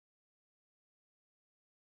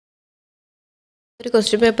ഒരു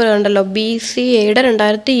question paper ഉണ്ടല്ലോ BCAയുടെ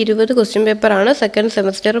 2020 question പേപ്പറാണ് സെക്കൻഡ്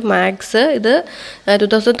സെമസ്റ്റർ മാത്സ്. ഇത്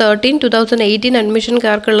 2013-2018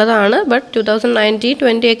 അഡ്മിഷൻകാർക്കുള്ളതാണ്. ബട്ട്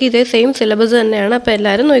 2019-20 ഒക്കെ ഇതേ സെയിം സിലബസ് തന്നെയാണ്. അപ്പോൾ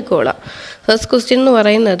എല്ലാവരും നോക്കിക്കോളാം. ഫസ്റ്റ് ക്വസ്റ്റ്യൻ എന്ന്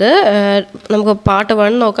പറയുന്നത് നമുക്ക് പാർട്ട്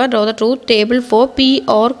 1 നോക്കാം. Draw the truth table four P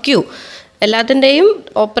or Q. എല്ലാത്തിൻ്റെയും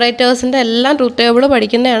ഓപ്പറേറ്റേഴ്സിൻ്റെ എല്ലാം ട്രൂത്ത് ടേബിൾ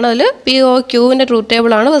പഠിക്കുന്നതാണ്. അതിൽ P or Qൻ്റെ truth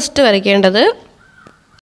ടേബിളാണ് first വരയ്ക്കേണ്ടത്.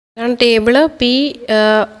 Table P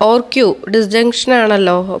or Q disjunction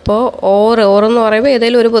ആണല്ലോ. അപ്പോൾ ഓർ എന്ന് പറയുമ്പോൾ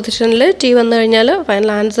ഏതെങ്കിലും ഒരു പൊസിഷനിൽ T വന്നു കഴിഞ്ഞാൽ ഫൈനൽ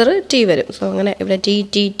ആൻസർ T വരും. സോ അങ്ങനെ ഇവിടെ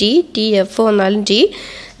T F വന്നാലും T,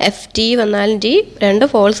 FT വന്നാലും T, രണ്ട്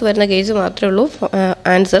ഫോൾസ് വരുന്ന കേസ് മാത്രമേ ഉള്ളൂ.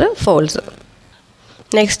 Answer false.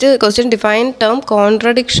 Next question define term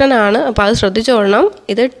contradiction ആണ്. അപ്പോൾ അത് ശ്രദ്ധിച്ചോളണം.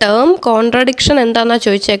 ഇത് ടേം കോൺട്രഡിക്ഷൻ എന്താണെന്നാണ്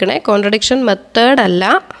ചോദിച്ചേക്കണേ. കോൺട്രഡിക്ഷൻ മെത്തേഡ് അല്ല.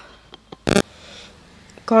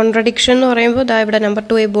 കോൺട്രഡിക്ഷൻ എന്ന് പറയുമ്പോൾ ഇവിടെ number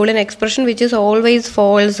 2 A Boolean expression which is always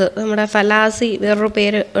false. നമ്മുടെ ഫലാസി വേറൊരു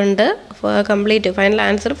പേര് ഉണ്ട്. Complete final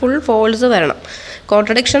answer full false വരണം.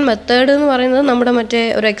 കോൺട്രഡിക്ഷൻ മെത്തേഡ് എന്ന് പറയുന്നത് നമ്മുടെ മറ്റേ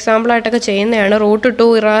ഒരു എക്സാമ്പിളായിട്ടൊക്കെ ചെയ്യുന്നതാണ്. റൂട്ട് 2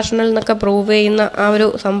 ഇറാഷണൽ എന്നൊക്കെ പ്രൂവ് ചെയ്യുന്ന ആ ഒരു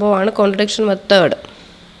സംഭവമാണ് കോൺട്രഡിക്ഷൻ മെത്തേഡ്.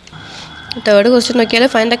 തേർഡ് ക്വസ്റ്റ്യൻ നോക്കിയാൽ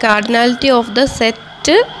fine the cardinality of the set.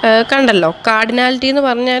 കണ്ടല്ലോ, കാർഡിനാലിറ്റി എന്ന്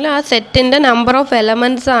പറഞ്ഞാൽ ആ സെറ്റിൻ്റെ നമ്പർ ഓഫ്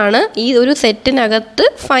എലമെൻറ്റ്സ് ആണ്. ഈ ഒരു സെറ്റിനകത്ത്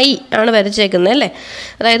 5 ആണ് വരച്ചേക്കുന്നത് അല്ലേ.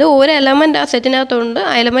 അതായത് ഒരു എലമെൻറ്റ് ആ സെറ്റിനകത്തുണ്ട്,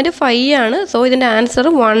 ആ എലമെൻറ്റ് 5 ആണ്. സോ ഇതിൻ്റെ ആൻസർ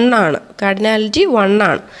 1 ആണ്. കാർഡിനാലിറ്റി 1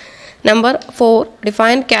 ആണ്. Number 4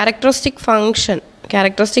 define characteristic function.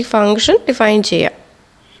 Characteristic function define ചെയ്യാം.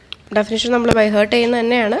 ഡെഫിനിഷൻ നമ്മൾ ബൈ ഹേർട്ട് ചെയ്യുന്ന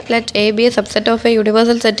തന്നെയാണ്. Let A B A subset of A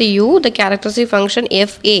universal set U. The characteristic function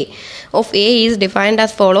F A of A is defined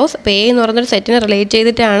as follows. അപ്പോൾ A എന്ന് പറയുന്നൊരു സെറ്റിനെ relate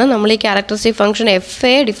ചെയ്തിട്ടാണ് നമ്മൾ ഈ characteristic function F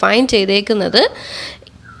A define ചെയ്തേക്കുന്നത്.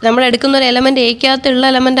 നമ്മൾ എടുക്കുന്ന ഒരു എലമെൻറ്റ് എക്കകത്തുള്ള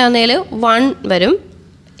എലമെൻ്റ് ആണെങ്കിൽ 1 വരും,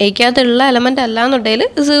 എക്കകത്തുള്ള എലമെൻ്റ് അല്ല എന്നുണ്ടെങ്കിൽ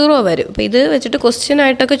 0 വരും. അപ്പോൾ ഇത് വെച്ചിട്ട് ക്വസ്റ്റ്യൻ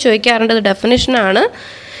ആയിട്ടൊക്കെ ചോദിക്കാറുണ്ട്. ഇത് ഡെഫിനിഷനാണ്.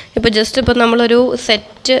 ഇപ്പോൾ ജസ്റ്റ് ഇപ്പോൾ നമ്മളൊരു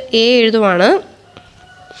സെറ്റ് എ എഴുതുവാണ്.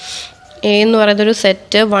 എ എന്ന് പറയുന്നൊരു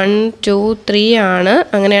സെറ്റ് 1 2 3 ആണ്.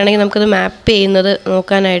 അങ്ങനെയാണെങ്കിൽ നമുക്കത് മാപ്പ് ചെയ്യുന്നത്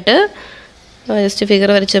നോക്കാനായിട്ട് ജസ്റ്റ് ഫിഗർ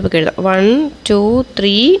വരച്ച് നമുക്ക് എഴുതാം. 1 2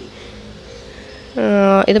 3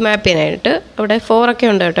 ഇത് മാപ്പ് ചെയ്യാനായിട്ട് അവിടെ 4 ഒക്കെ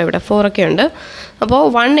ഉണ്ട് കേട്ടോ. ഇവിടെ 4 ഒക്കെ ഉണ്ട്. അപ്പോൾ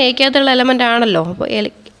 1 എക്കകത്തുള്ള എലമെൻ്റ് ആണല്ലോ. അപ്പോൾ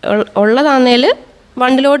ഉള്ളതാന്നേൽ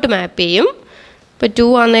 1ലോട്ട് മാപ്പ് ചെയ്യും. ഇപ്പോൾ 2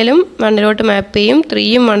 ആണെങ്കിലും 1ലോട്ട് മാപ്പ് ചെയ്യും,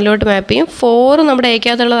 3യും 1ലോട്ട് മാപ്പ് ചെയ്യും. 4 നമ്മുടെ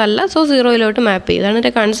എക്കകത്തുള്ളതല്ല, സോ 0ലോട്ട് മാപ്പ് ചെയ്യും. ഇതാണ്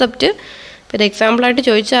എൻ്റെ കൺസെപ്റ്റ്. ഇപ്പോൾ ഇത് എക്സാമ്പിളായിട്ട്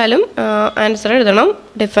ചോദിച്ചാലും ആൻസർ എഴുതണം.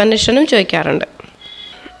 ഡെഫിനിഷനും ചോദിക്കാറുണ്ട്.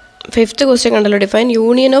 5th ക്വസ്റ്റ്യൻ കണ്ടല്ലോ. Define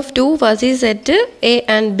union of 2 fuzzy set A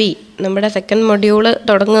and B. നമ്മുടെ സെക്കൻഡ് മൊഡ്യൂള്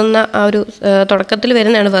തുടങ്ങുന്ന ആ ഒരു തുടക്കത്തിൽ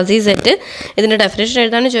വരുന്നതാണ് ഫസി സെറ്റ്. ഇതിൻ്റെ ഡെഫിനിഷൻ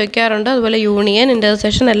എഴുതാനും ചോദിക്കാറുണ്ട്. അതുപോലെ യൂണിയൻ,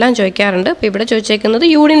 ഇൻ്റർസെക്ഷൻ എല്ലാം ചോദിക്കാറുണ്ട്. അപ്പോൾ ഇവിടെ ചോദിച്ചേക്കുന്നത്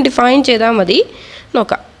യൂണിയൻ ഡിഫൈൻ ചെയ്താൽ മതി.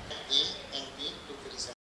 നോക്കാം.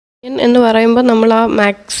 എന്ന് പറയുമ്പോൾ നമ്മൾ ആ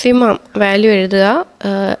മാക്സിമം വാല്യൂ എഴുതുക.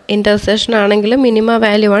 ഇൻ്റർസെക്ഷൻ ആണെങ്കിൽ മിനിമം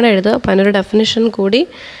വാല്യൂ ആണ് എഴുതുക. അപ്പോൾ അതിനൊരു ഡെഫിനിഷൻ കൂടി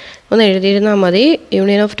ഒന്ന് എഴുതിയിരുന്നാൽ മതി.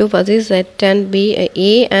 Union of 2 fuzzy set and B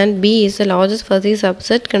A and B is the largest fuzzy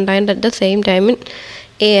subset കണ്ടൈൻഡ് at the same time in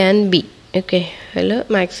A and B. Okay, അതിൽ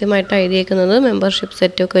മാക്സിമം ആയിട്ടാണ് എഴുതിയേക്കുന്നത്. മെമ്പർഷിപ്പ്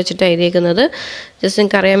സെറ്റൊക്കെ വെച്ചിട്ടാണ് എഴുതിയേക്കുന്നത്. ജസ്റ്റ്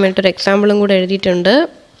നിങ്ങൾക്ക് അറിയാൻ വേണ്ടിയിട്ടൊരു എക്സാമ്പിളും കൂടെ എഴുതിയിട്ടുണ്ട്.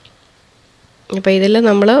 അപ്പോൾ ഇതിൽ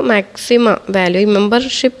നമ്മൾ മാക്സിമം വാല്യൂ ഈ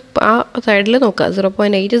മെമ്പർഷിപ്പ് ആ സൈഡിൽ നോക്കുക.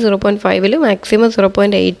 0.8 0.5 മാക്സിമം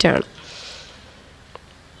 0.8 ആണ്.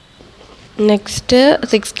 Next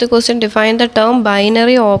 6th question define the term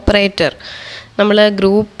binary operator. നമ്മൾ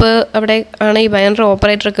ഗ്രൂപ്പ് അവിടെ ആണ് ഈ ബൈനറി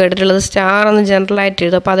ഓപ്പറേറ്റർ കേട്ടിട്ടുള്ളത്. സ്റ്റാർ എന്ന് ജനറലായിട്ട്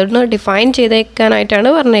എഴുതും. അപ്പോൾ അതൊന്ന് ഡിഫൈൻ ചെയ്തേക്കാനായിട്ടാണ്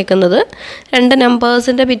പറഞ്ഞേക്കുന്നത്. 2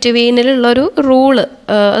 നമ്പേഴ്സിൻ്റെ ബിറ്റ്വീനിലുള്ളൊരു റൂള്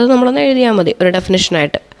അത് നമ്മളൊന്ന് എഴുതിയാൽ മതി ഒരു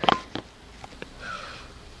ഡെഫിനിഷനായിട്ട്.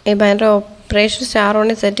 A binary operation star on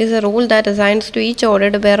a set is a rule that assigns to each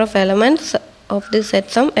ordered pair of elements of the set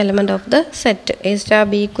some element of the set. A star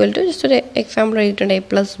B equal to just an example written A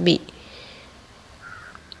plus B.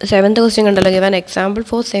 7th question കണ്ടല്ലോ. give an example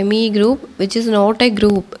for semi group which is not a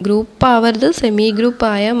group. Group ആവരുത്, semi group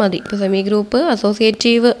ആയാൽ മതി. ഇപ്പോൾ semi group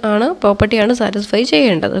associative ആണ്, പ്രോപ്പർട്ടിയാണ് satisfy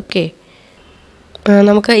ചെയ്യേണ്ടത്. Okay,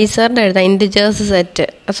 നമുക്ക് ഇസറിൻ്റെ എഴുതാം. ഇൻറ്റിജേഴ്സ് സെറ്റ്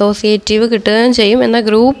അസോസിയേറ്റീവ് കിട്ടുകയും ചെയ്യും, എന്നാൽ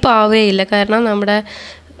ഗ്രൂപ്പ് ആവുകയില്ല. കാരണം നമ്മുടെ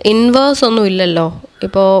ഇൻവേഴ്സ് ഒന്നും ഇല്ലല്ലോ.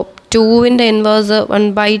 ഇപ്പോൾ 2ൻ്റെ ഇൻവേഴ്സ്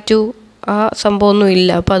 1/2 ആ സംഭവമൊന്നും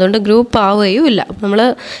ഇല്ല. അപ്പോൾ അതുകൊണ്ട് ഗ്രൂപ്പ് ആവുകയും ഇല്ല. നമ്മൾ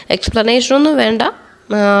എക്സ്പ്ലനേഷനൊന്നും വേണ്ട,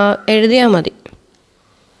 എഴുതിയാൽ മതി.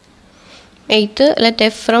 8th let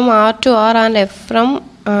F from R to R and F from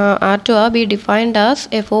R to R be defined as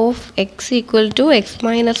F of X equal to X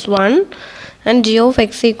minus 1 and G of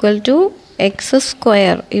X equal to X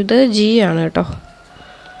square. ഇത് G ആണ് കേട്ടോ.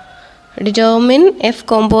 Determine F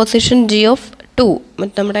composition G of 2.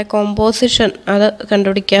 നമ്മുടെ composition അത്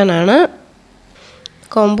കണ്ടുപിടിക്കാനാണ്.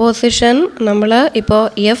 Composition നമ്മൾ ഇപ്പോൾ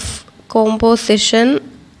F composition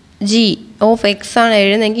G of X ആണ്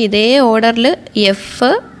എഴുതുന്നതെങ്കിൽ ഇതേ ഓർഡറിൽ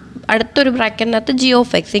എഫ് അടുത്തൊരു ബ്രാക്കറ്റിനകത്ത് ജി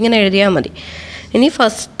ഓഫ് എക്സ് ഇങ്ങനെ എഴുതിയാൽ മതി. ഇനി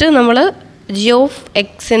ഫസ്റ്റ് നമ്മൾ ജി ഓഫ്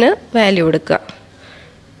എക്സിന് വാല്യൂ കൊടുക്കുക.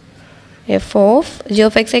 F of G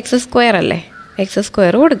of X X square അല്ലേ, എക്സ്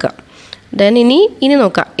സ്ക്വയർ കൊടുക്കുക. ദെൻ ഇനി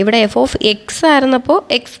നോക്കാം, ഇവിടെ എഫ് ഓഫ് എക്സ് ആയിരുന്നപ്പോൾ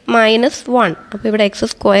എക്സ് മൈനസ് 1, അപ്പോൾ ഇവിടെ എക്സ്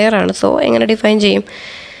സ്ക്വയർ ആണ്. സോ എങ്ങനെ ഡിഫൈൻ ചെയ്യും?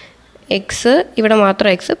 എക്സ് ഇവിടെ മാത്രം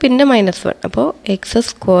എക്സ് പിന്നെ -1, അപ്പോൾ എക്സ്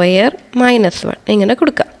സ്ക്വയർ -1 ഇങ്ങനെ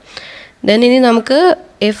കൊടുക്കാം. ദെൻ ഇനി നമുക്ക്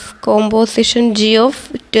F composition G of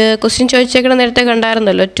question ചോദിച്ചേക്കണ നേരത്തെ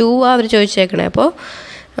കണ്ടായിരുന്നല്ലോ, 2 അവർ ചോദിച്ചേക്കണേ. അപ്പോൾ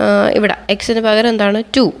ഇവിടെ എക്സിന് പകരം എന്താണ്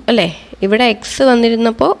 2 അല്ലേ, ഇവിടെ എക്സ്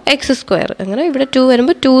വന്നിരുന്നപ്പോൾ എക്സ് സ്ക്വയർ, അങ്ങനെ ഇവിടെ 2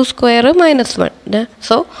 വരുമ്പോൾ 2 സ്ക്വയർ -1.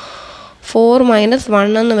 സോ 4 -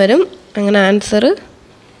 1 എന്ന് വരും. അങ്ങനെ ആൻസർ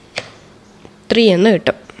 3 എന്ന്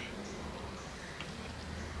കിട്ടും.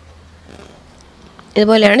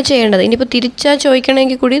 ഇതുപോലെയാണ് ചെയ്യേണ്ടത്. ഇനിയിപ്പോൾ തിരിച്ചാൽ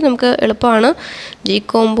ചോദിക്കണമെങ്കിൽ കൂടി നമുക്ക് എളുപ്പമാണ്. ജി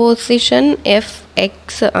കോമ്പോസിഷൻ എഫ്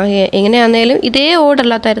എക്സ് എങ്ങനെയാണെങ്കിലും ഇതേ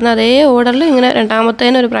ഓർഡറിലാണ് തരുന്ന അതേ ഓർഡറിൽ ഇങ്ങനെ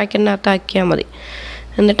രണ്ടാമത്തേന് ഒരു ബ്രാക്കറ്റിനകത്ത് ആക്കിയാൽ മതി.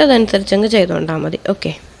 എന്നിട്ട് അതനുസരിച്ച് അങ്ങ് ചെയ്തുകൊണ്ടാൽ മതി.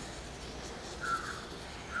 Okay.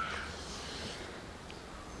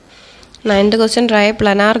 9th question, dry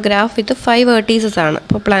planar graph വിത്ത് 5 vertices ആണ്.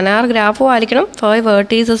 അപ്പോൾ പ്ലനാർ ഗ്രാഫും ആയിരിക്കണം 5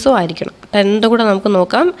 verticesഉം ആയിരിക്കണം. 10th കൂടെ നമുക്ക്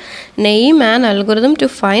നോക്കാം. Name and algorithm to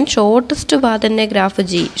find shortest പാത്തിൻ്റെ graph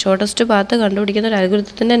G. Shortest path കണ്ടുപിടിക്കുന്ന ഒരു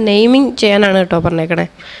അൽഗോരിതത്തിൻ്റെ നെയിമിങ് ചെയ്യാനാണ് കേട്ടോ പറഞ്ഞേക്കണേ.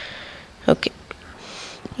 ഓക്കെ,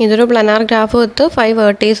 ഇതൊരു പ്ലനാർ ഗ്രാഫ് വിത്ത് 5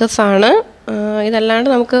 vertices ആണ്. ഇതല്ലാണ്ട്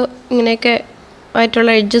നമുക്ക് ഇങ്ങനെയൊക്കെ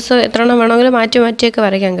ആയിട്ടുള്ള എഡ്ജസ് എത്ര എണ്ണം വേണമെങ്കിലും മാറ്റിയൊക്കെ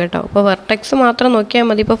വരയ്ക്കാം കേട്ടോ. അപ്പോൾ വെർട്ടെക്സ് മാത്രം നോക്കിയാൽ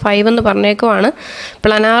മതി. ഇപ്പോൾ 5 എന്ന് പറഞ്ഞേക്കുവാണ്.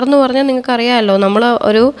 പ്ലനാർ എന്ന് പറഞ്ഞാൽ നിങ്ങൾക്കറിയാമല്ലോ, നമ്മൾ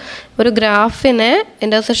ഒരു ഗ്രാഫിനെ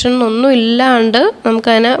ഇൻ്റർസെക്ഷൻ ഒന്നും ഇല്ലാണ്ട്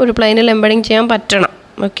നമുക്കതിനെ ഒരു പ്ലെയിനിൽ എംബഡിങ് ചെയ്യാൻ പറ്റണം.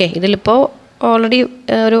 ഓക്കെ, ഇതിലിപ്പോൾ ഓൾറെഡി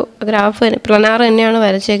ഒരു ഗ്രാഫ് പ്ലനാർ തന്നെയാണ്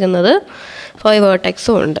വരച്ചേക്കുന്നത്, 5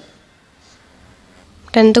 വെർട്ടെക്സും ഉണ്ട്.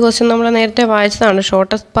 10th question നമ്മൾ നേരത്തെ വായിച്ചതാണ്,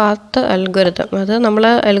 ഷോർട്ടസ്റ്റ് പാത്ത് അൽഗോരിതം. അത് നമ്മൾ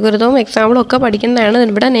അൽഗോരിതവും എക്സാമ്പിളും ഒക്കെ പഠിക്കുന്നതാണ്.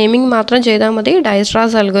 ഇവിടെ നെയിമിംഗ് മാത്രം ചെയ്താൽ മതി.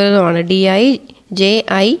 ഡൈസ്ട്രാസ് അൽഗോരിതമാണ്.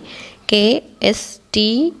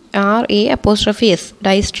 DIJIKSTRA''S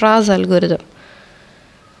ഡൈസ്ട്രാസ് algorithm.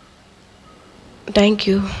 Thank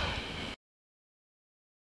you.